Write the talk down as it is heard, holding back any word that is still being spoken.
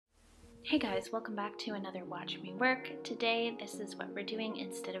Hey guys, welcome back to another Watch Me Work. Today, this is what we're doing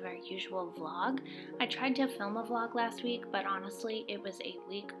instead of our usual vlog. I tried to film a vlog last week, but honestly, it was a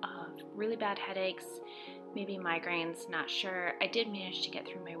week of really bad headaches, maybe migraines, not sure. I did manage to get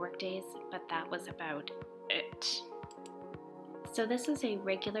through my work days, but that was about it. So this is a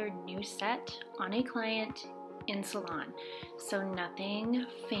regular new set on a client in salon. So nothing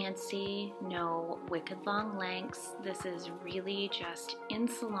fancy, no wicked long lengths. This is really just in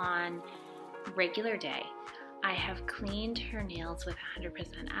salon, regular day. I have cleaned her nails with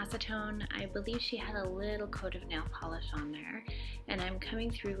 100% acetone. I believe she had a little coat of nail polish on there. And I'm coming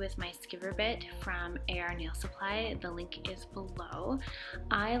through with my skiver bit from AR Nail Supply. The link is below.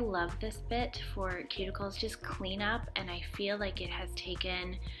 I love this bit for cuticles, just clean up, and I feel like it has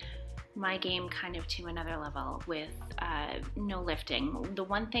taken my game kind of to another level with no lifting. The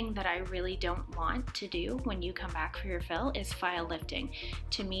one thing that I really don't want to do when you come back for your fill is file lifting.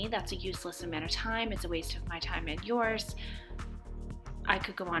 To me, that's a useless amount of time. It's a waste of my time and yours. I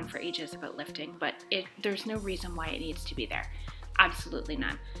could go on for ages about lifting, but there's no reason why it needs to be there. Absolutely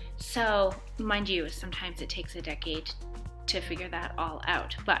none. So, mind you, sometimes it takes a decade to figure that all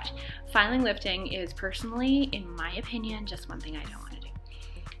out. But filing lifting is personally, in my opinion, just one thing I don't want to do.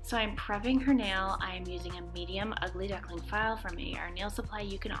 So I'm prepping her nail. I am using a medium Ugly Duckling file from AR Nail Supply.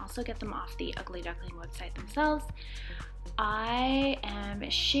 You can also get them off the Ugly Duckling website themselves. I am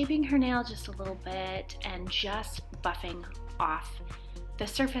shaping her nail just a little bit and just buffing off the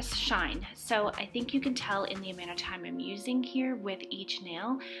surface shine. So I think you can tell in the amount of time I'm using here with each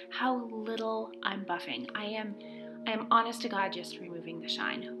nail how little I'm buffing. I am honest to God just removing the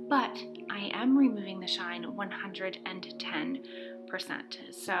shine, but I am removing the shine 110%.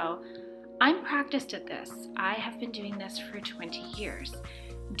 So I'm practiced at this. I have been doing this for 20 years.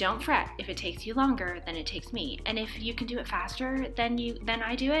 Don't fret if it takes you longer than it takes me. And if you can do it faster than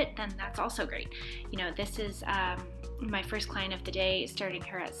I do it, then that's also great. You know, this is my first client of the day, starting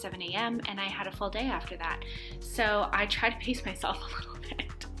her at 7 a.m. and I had a full day after that. So I try to pace myself a little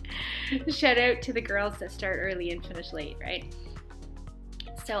bit. Shout out to the girls that start early and finish late, right?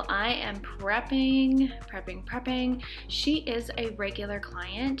 So I am prepping. She is a regular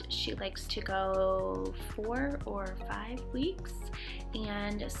client. She likes to go 4 or 5 weeks.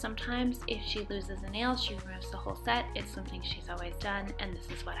 And sometimes if she loses a nail, she removes the whole set. It's something she's always done, and this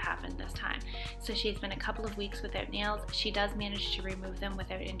is what happened this time. So she's been a couple of weeks without nails. She does manage to remove them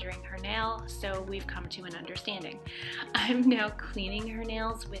without injuring her nail, so we've come to an understanding. I'm now cleaning her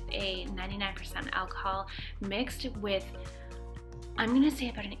nails with a 99% alcohol mixed with, I'm gonna say,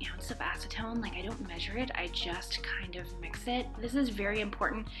 about an ounce of acetone. Like, I don't measure it, I just kind of mix it. This is very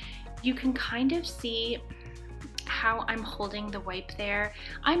important. You can kind of see how I'm holding the wipe there.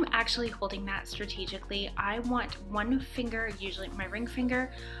 I'm actually holding that strategically. I want one finger, usually my ring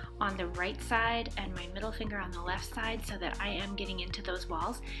finger, on the right side and my middle finger on the left side so that I am getting into those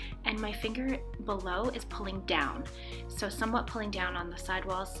walls, and my finger below is pulling down. So somewhat pulling down on the side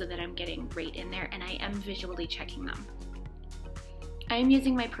walls so that I'm getting right in there, and I am visually checking them. I am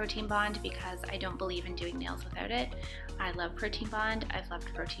using my Protein Bond because I don't believe in doing nails without it. I love Protein Bond. I've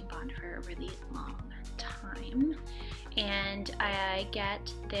loved Protein Bond for a really long time. And I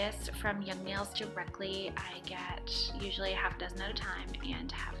get this from Young Nails directly. I get usually a half dozen at a time and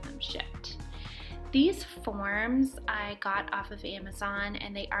have them shipped. These forms I got off of Amazon,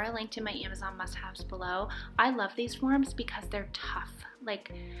 and they are linked in my Amazon must-haves below. I love these forms because they're tough.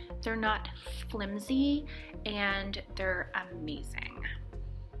 Like, they're not flimsy, and they're amazing.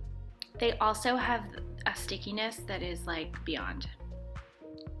 They also have a stickiness that is like beyond.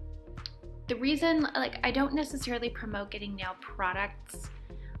 The reason, like, I don't necessarily promote getting nail products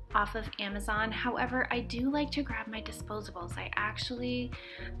off of Amazon. However, I do like to grab my disposables. I actually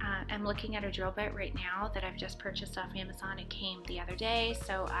am looking at a drill bit right now that I've just purchased off Amazon. It came the other day,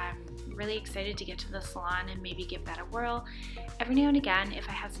 so I'm really excited to get to the salon and maybe give that a whirl. Every now and again, if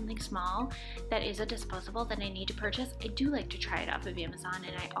I have something small that is a disposable that I need to purchase, I do like to try it off of Amazon,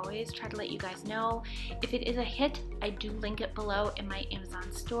 and I always try to let you guys know. If it is a hit, I do link it below in my Amazon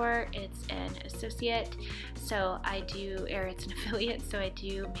store. It's an associate, so I do, or it's an affiliate, so I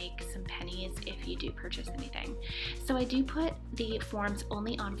do make some pennies if you do purchase anything. So I do put the forms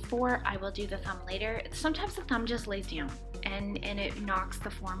only on 4. I will do the thumb later. Sometimes the thumb just lays down and it knocks the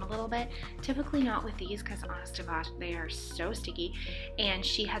form a little bit. Typically not with these, because honest to gosh, they are so sticky, and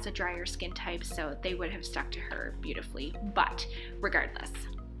she has a drier skin type, so they would have stuck to her beautifully. But regardless,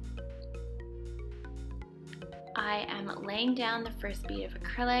 I am laying down the first bead of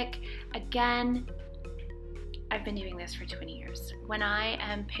acrylic. Again, I've been doing this for 20 years. When I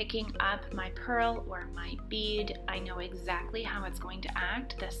am picking up my pearl or my bead, I know exactly how it's going to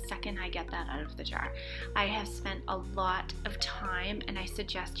act the second I get that out of the jar. I have spent a lot of time, and I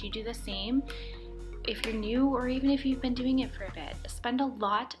suggest you do the same. If you're new, or even if you've been doing it for a bit, spend a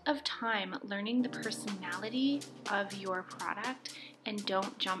lot of time learning the personality of your product and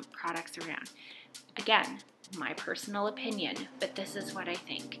don't jump products around. Again, my personal opinion, but this is what I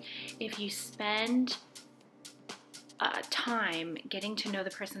think. If you spend time getting to know the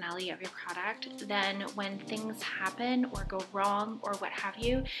personality of your product, then when things happen or go wrong or what have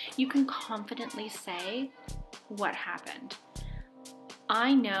you, you can confidently say what happened.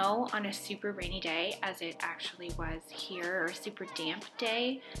 I know on a super rainy day, as it actually was here, or a super damp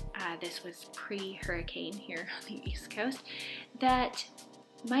day, this was pre-hurricane here on the East Coast, that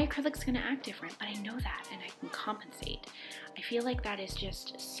my acrylic's gonna act different, but I know that and I can compensate. I feel like that is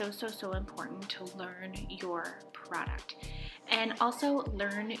just so important to learn your product. And also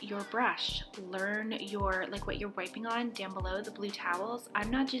learn your brush, learn your, like what you're wiping on down below, the blue towels. I'm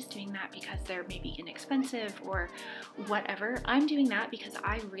not just doing that because they're maybe inexpensive or whatever. I'm doing that because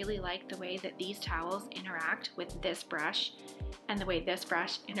I really like the way that these towels interact with this brush and the way this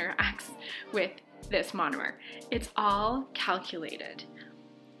brush interacts with this monomer. It's all calculated.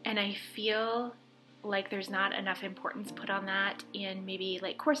 And I feel like there's not enough importance put on that in maybe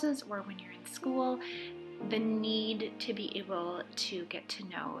like courses or when you're in school. The need to be able to get to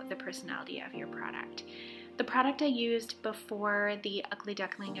know the personality of your product. The product I used before the Ugly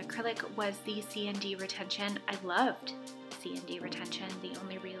Duckling acrylic was the C&D retention. I loved C&D retention. The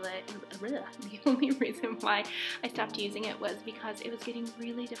only reason why I stopped using it was because it was getting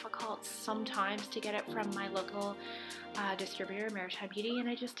really difficult sometimes to get it from my local distributor, Maritime Beauty, and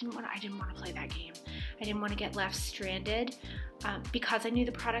I just didn't want to play that game. I didn't want to get left stranded. Because I knew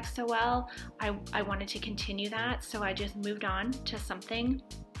the product so well, I wanted to continue that, so I just moved on to something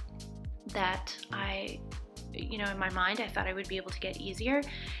that in my mind, I thought I would be able to get easier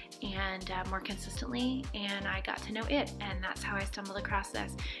and more consistently, and I got to know it, and that's how I stumbled across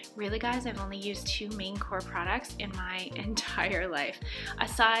this. Really, guys, I've only used 2 main core products in my entire life.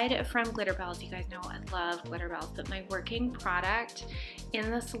 Aside from glitter bells, you guys know I love glitter bells, but my working product in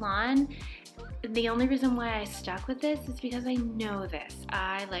the salon, the only reason why I stuck with this is because I know this.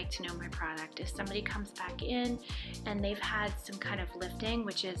 I like to know my product. If somebody comes back in and they've had some kind of lifting,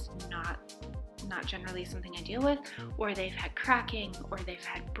 which is not generally something I deal with, or they've had cracking, or they've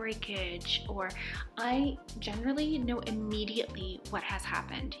had breakage, or I generally know immediately what has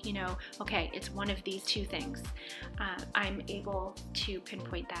happened. Okay, it's one of these 2 things. I'm able to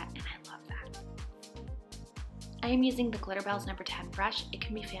pinpoint that, and I love that. I am using the Glitter Bells number 10 brush. It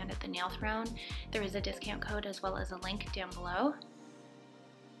can be found at the Nail Throne. There is a discount code as well as a link down below.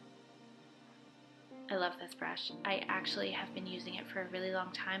 I love this brush. I actually have been using it for a really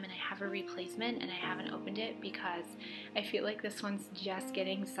long time, and I have a replacement and I haven't opened it because I feel like this one's just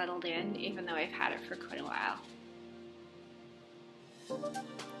getting settled in, even though I've had it for quite a while.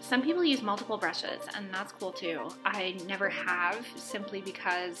 Some people use multiple brushes, and that's cool too. I never have, simply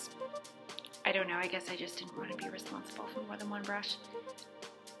because, I don't know, I guess I just didn't want to be responsible for more than one brush.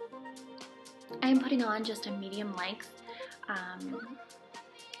 I am putting on just a medium length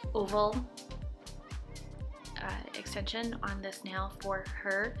oval extension on this nail for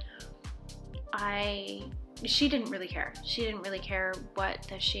her. She didn't really care. She didn't really care what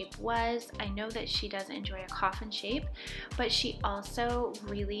the shape was. I know that she does enjoy a coffin shape, but she also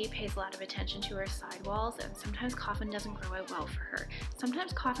really pays a lot of attention to her sidewalls, and sometimes coffin doesn't grow out well for her.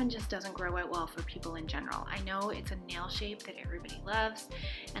 Sometimes coffin just doesn't grow out well for people in general. I know it's a nail shape that everybody loves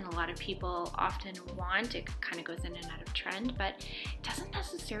and a lot of people often want. It kind of goes in and out of trend, but it doesn't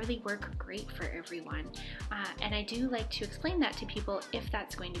necessarily work great for everyone. And I do like to explain that to people if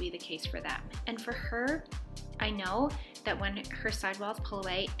that's going to be the case for them. And for her, I know that when her sidewalls pull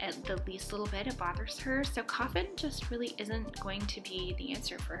away at the least little bit, it bothers her, so coffin just really isn't going to be the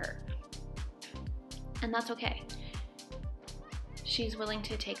answer for her. And that's okay. She's willing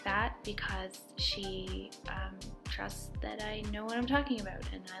to take that because she trusts that I know what I'm talking about,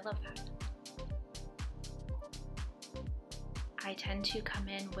 and I love that. I tend to come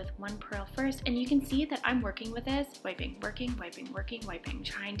in with 1 pearl first, and you can see that I'm working with this, wiping,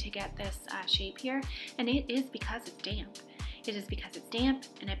 trying to get this shape here, and it is because it's damp. It is because it's damp,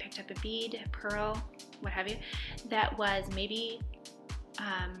 and I picked up a bead, a pearl, what have you, that was maybe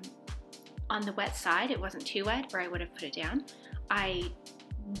on the wet side. It wasn't too wet, or I would have put it down. I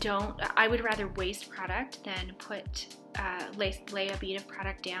I would rather waste product than lay a bead of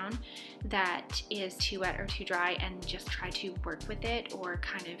product down that is too wet or too dry and just try to work with it or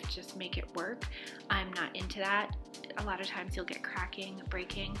kind of just make it work. I'm not into that. A lot of times you'll get cracking,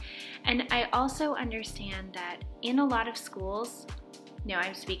 breaking. And I also understand that in a lot of schools, now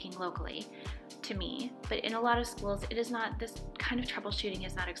I'm speaking locally to me, but in a lot of schools, this kind of troubleshooting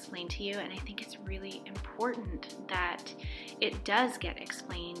is not explained to you, and I think it's really important that it does get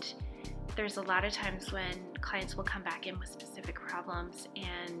explained. There's a lot of times when clients will come back in with specific problems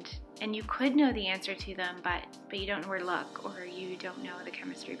and you could know the answer to them, but you don't know where to look, or you don't know the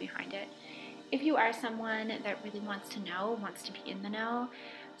chemistry behind it. If you are someone that really wants to know, wants to be in the know,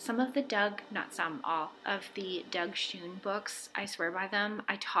 all of the Doug Schoon books, I swear by them.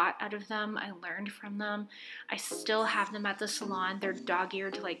 I taught out of them. I learned from them. I still have them at the salon. They're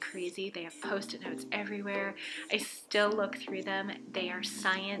dog-eared like crazy. They have Post-it notes everywhere. I still look through them. They are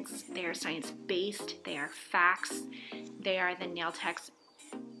science. They are science-based. They are facts. They are the nail tech's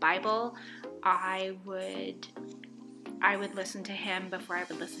Bible. I would listen to him before I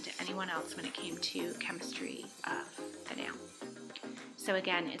would listen to anyone else when it came to chemistry of the nail. So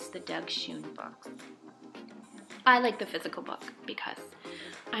again, it's the Doug Schoon books. I like the physical book because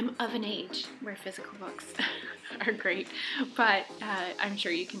I'm of an age where physical books are great, but I'm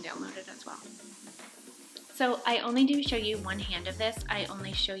sure you can download it as well. So I only do show you one hand of this. I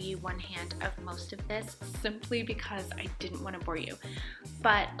only show you one hand of most of this simply because I didn't want to bore you.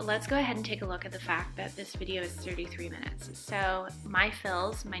 But let's go ahead and take a look at the fact that this video is 33 minutes. So my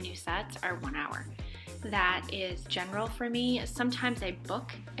fills, my new sets, are 1 hour. That is general for me. Sometimes I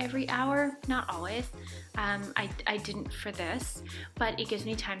book every hour, not always. I didn't for this, but it gives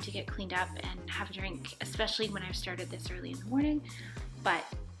me time to get cleaned up and have a drink, especially when I've started this early in the morning. But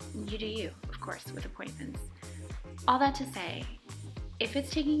you do you, of course, with appointments. All that to say, if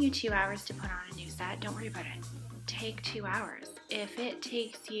it's taking you 2 hours to put on a new set, don't worry about it. Take 2 hours. If it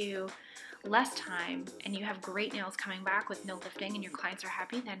takes you less time and you have great nails coming back with no lifting and your clients are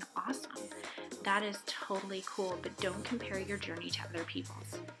happy, then awesome. That is totally cool, but don't compare your journey to other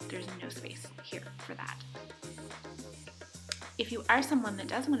people's. There's no space here for that. If you are someone that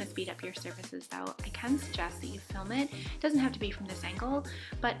does want to speed up your services though, I can suggest that you film it. It doesn't have to be from this angle,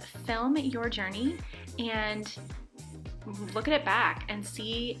 but film your journey and look at it back and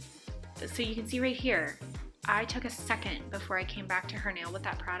see, so you can see right here, I took a second before I came back to her nail with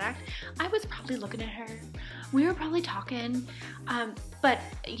that product. I was probably looking at her. We were probably talking, but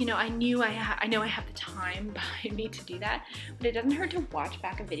you know, I know I have the time behind me to do that, but it doesn't hurt to watch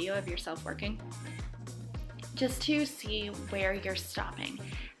back a video of yourself working just to see where you're stopping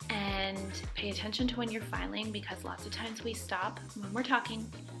and pay attention to when you're filing, because lots of times we stop when we're talking,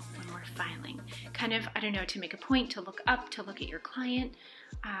 when we're filing. Kind of, I don't know, to make a point, to look up, to look at your client.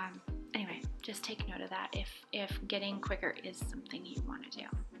 Anyway, just take note of that if getting quicker is something you want to do.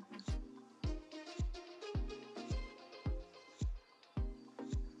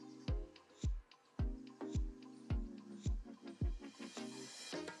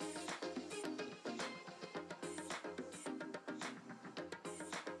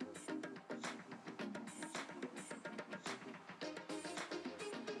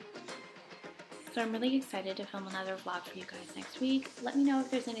 So I'm really excited to film another vlog for you guys next week. Let me know if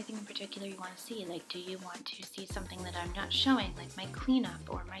there's anything in particular you want to see. Like, do you want to see something that I'm not showing, like my cleanup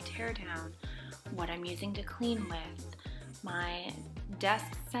or my teardown, what I'm using to clean with, my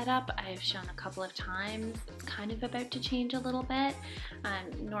desk setup I've shown a couple of times. It's kind of about to change a little bit.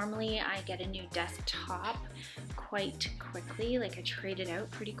 Normally I get a new desktop quite quickly, like I trade it out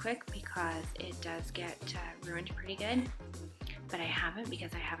pretty quick because it does get ruined pretty good. But I haven't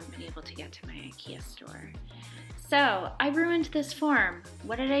because I haven't been able to get to my IKEA store. So I ruined this form.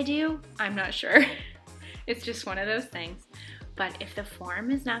 What did I do? I'm not sure. It's just one of those things. But if the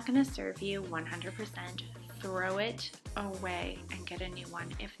form is not going to serve you 100%, throw it away and get a new one.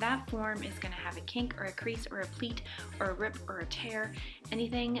 If that form is going to have a kink or a crease or a pleat or a rip or a tear,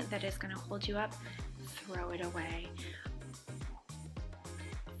 anything that is going to hold you up, throw it away.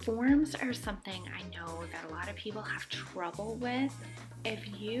 Forms are something I know that a lot of people have trouble with.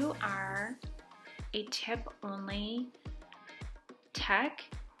 If you are a tip-only tech,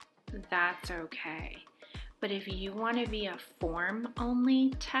 that's okay. But if you want to be a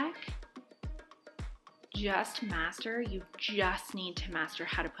form-only tech, you just need to master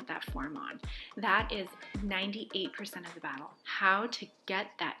how to put that form on. That is 98% of the battle, how to get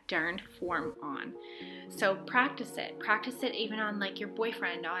that darned form on. So practice it even on like your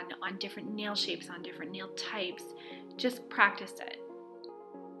boyfriend, on different nail shapes, on different nail types. Just practice it.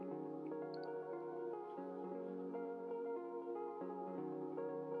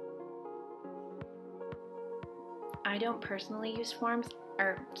 I don't personally use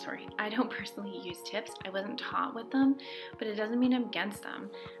I don't personally use tips. I wasn't taught with them, but it doesn't mean I'm against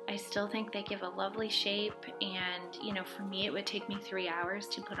them. I still think they give a lovely shape, and you know, for me it would take me 3 hours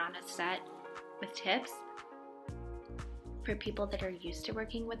to put on a set with tips. For people that are used to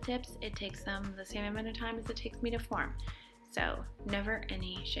working with tips, it takes them the same amount of time as it takes me to form. So never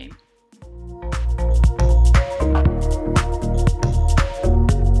any shame.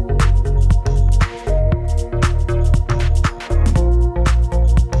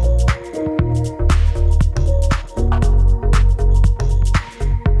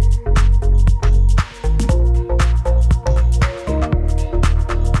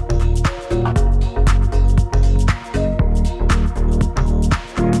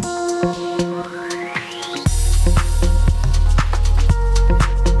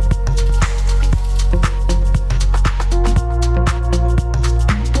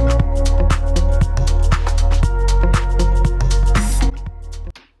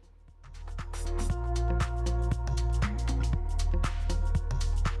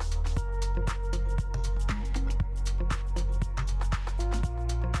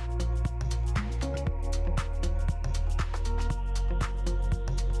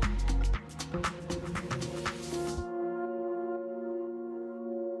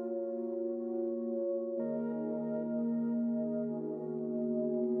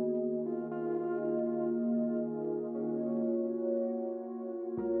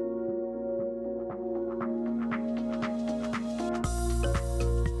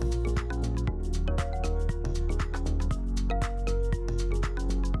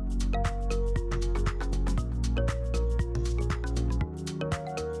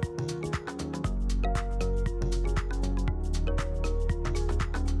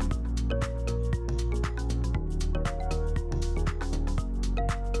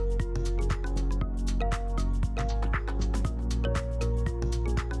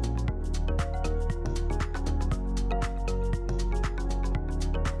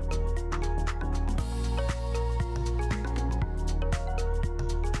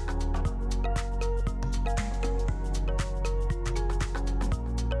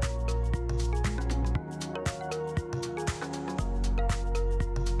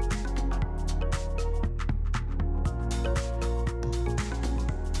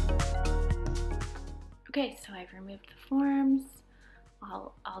 Okay, so I've removed the forms.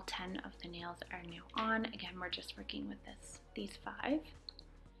 All 10 of the nails are now on. Again, we're just working with these 5.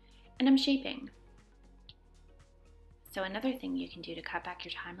 And I'm shaping. So another thing you can do to cut back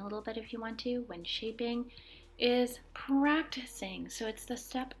your time a little bit if you want to when shaping is practicing. So it's the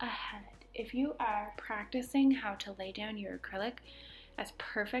step ahead. If you are practicing how to lay down your acrylic as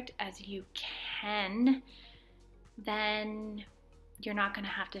perfect as you can, then you're not going to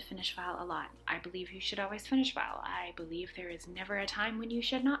have to finish file a lot. I believe you should always finish file. I believe there is never a time when you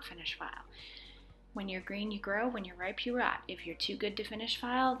should not finish file. When you're green, you grow. When you're ripe, you rot. If you're too good to finish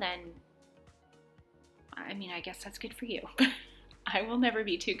file, then, I mean, I guess that's good for you. I will never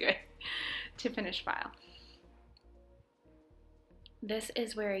be too good to finish file. This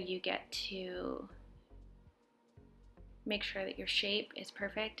is where you get to make sure that your shape is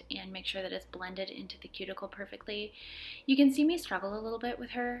perfect and make sure that it's blended into the cuticle perfectly. You can see me struggle a little bit with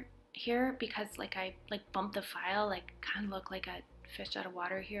her here because I bumped the file, kind of look like a fish out of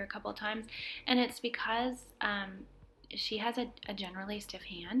water here a couple of times, and it's because she has a generally stiff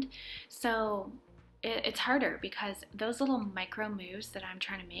hand, so it's harder because those little micro moves that I'm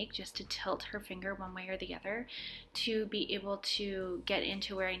trying to make just to tilt her finger one way or the other to be able to get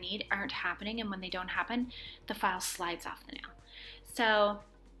into where I need aren't happening, and when they don't happen, the file slides off the nail. So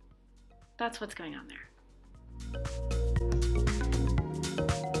that's what's going on there.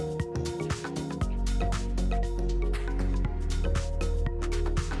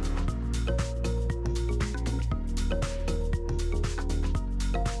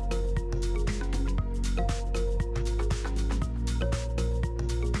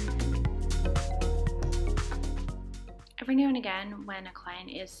 Every now and again, when a client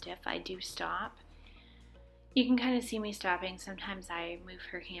is stiff, I do stop. You can kind of see me stopping. Sometimes I move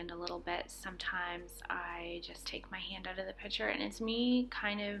her hand a little bit. Sometimes I just take my hand out of the picture, and it's me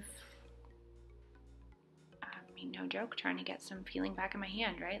kind of, I mean, no joke, trying to get some feeling back in my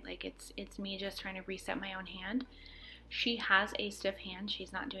hand, right? Like it's me just trying to reset my own hand. She has a stiff hand.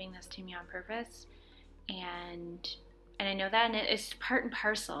 She's not doing this to me on purpose, and I know that, and it's part and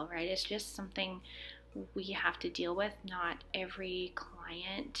parcel, right? It's just something we have to deal with. Not every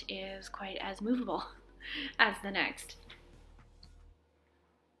client is quite as movable as the next.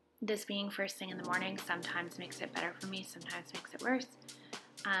 This being first thing in the morning sometimes makes it better for me, sometimes makes it worse.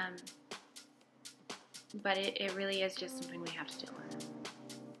 but it really is just something we have to deal with.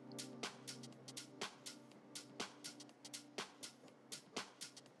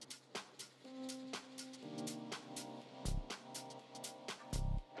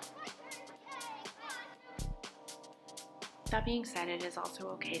 That being said, it is also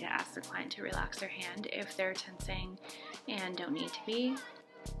okay to ask the client to relax their hand if they're tensing and don't need to be.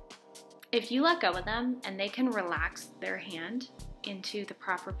 If you let go of them and they can relax their hand into the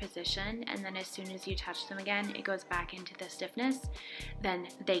proper position, and then as soon as you touch them again, it goes back into the stiffness, then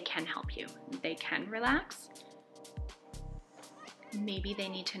they can help you. They can relax. Maybe they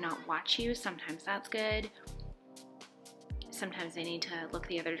need to not watch you. Sometimes that's good. Sometimes they need to look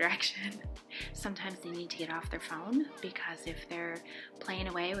the other direction. Sometimes they need to get off their phone, because if they're playing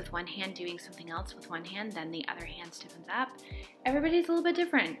away with one hand doing something else with one hand, then the other hand stiffens up. Everybody's a little bit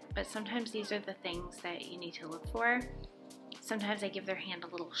different, but sometimes these are the things that you need to look for. Sometimes I give their hand a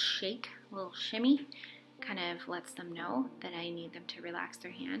little shake, a little shimmy, kind of lets them know that I need them to relax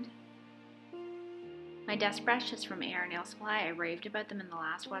their hand. My desk brush is from AR Nail Supply. I raved about them in the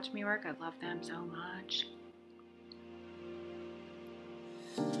last Watch Me Work. I love them so much.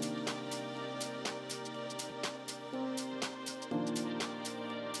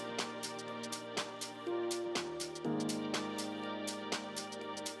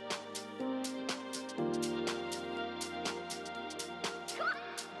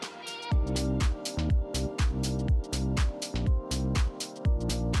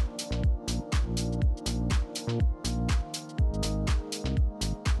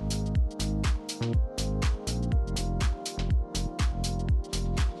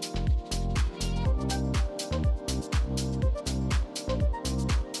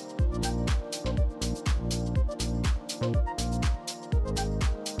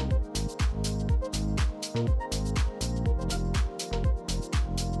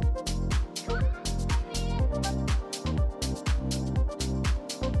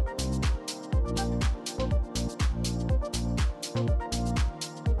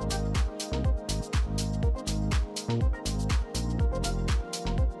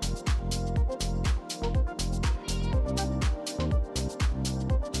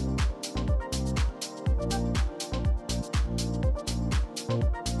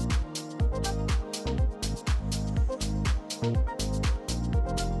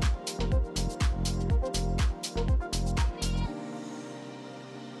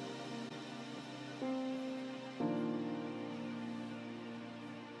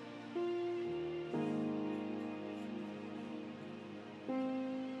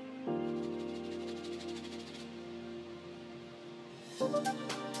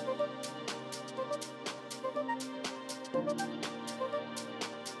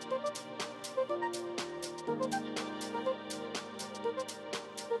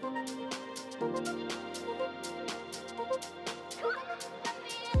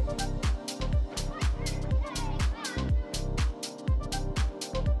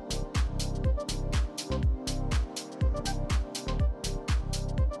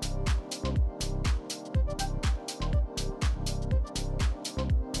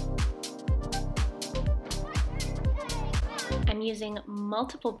 I'm using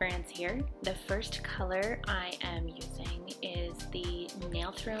multiple brands here. The first color I am using is the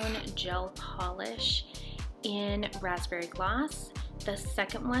Nail Throne Gel Polish in Raspberry Gloss. The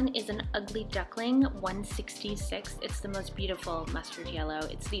second one is an Ugly Duckling 166. It's the most beautiful mustard yellow.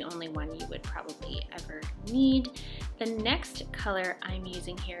 It's the only one you would probably ever need. The next color I'm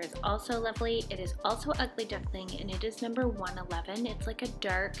using here is also lovely. It is also Ugly Duckling, and it is number 111. It's like a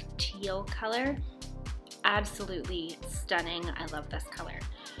dark teal color. Absolutely stunning. I love this color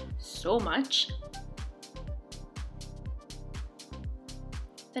so much.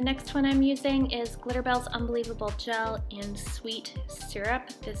 The next one I'm using is Glitterbell's Unbelievable Gel in Sweet Syrup.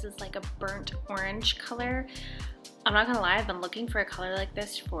 This is like a burnt orange color. I'm not gonna lie, I've been looking for a color like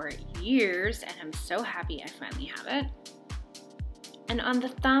this for years, and I'm so happy I finally have it. And on the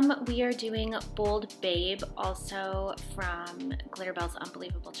thumb, we are doing Bold Babe, also from Glitterbell's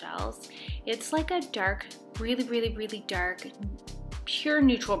Unbelievable Gels. It's like a dark, really dark, pure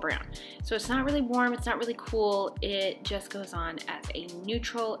neutral brown. So it's not really warm, it's not really cool. It just goes on as a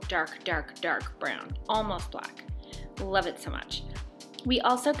neutral, dark brown, almost black. Love it so much. We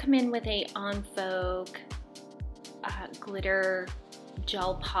also come in with a En Vogue glitter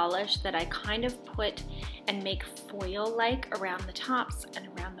gel polish that I kind of put and make foil-like around the tops and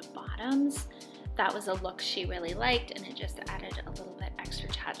around the bottoms. That was a look she really liked, and it just added a little bit extra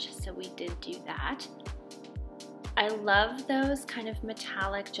touch, so we did do that. I love those kind of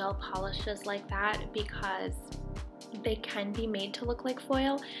metallic gel polishes like that because they can be made to look like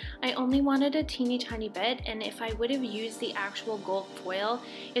foil. I only wanted a teeny tiny bit, and if I would have used the actual gold foil,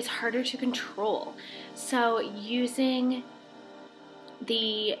 it's harder to control. So using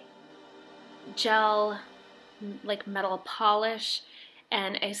the gel like metal polish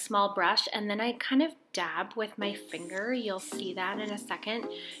and a small brush, and then I kind of dab with my finger, you'll see that in a second,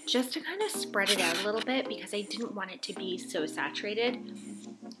 just to kind of spread it out a little bit because I didn't want it to be so saturated.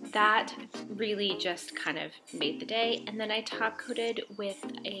 That really just kind of made the day. And then I top coated with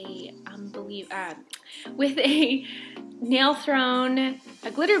a Nail Throne,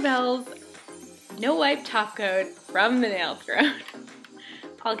 a Glitter Bells no wipe top coat from the Nail Throne.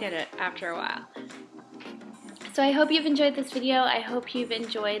 I'll get it after a while. So I hope you've enjoyed this video. I hope you've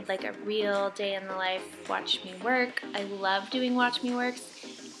enjoyed like a real day in the life watch me work. I love doing watch me works,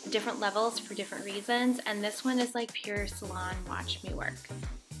 different levels for different reasons, and this one is like pure salon watch me work.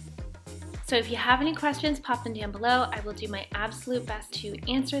 So if you have any questions, pop them down below. I will do my absolute best to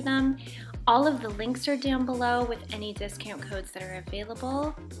answer them. All of the links are down below with any discount codes that are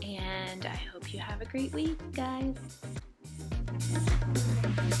available, and I hope you have a great week, guys.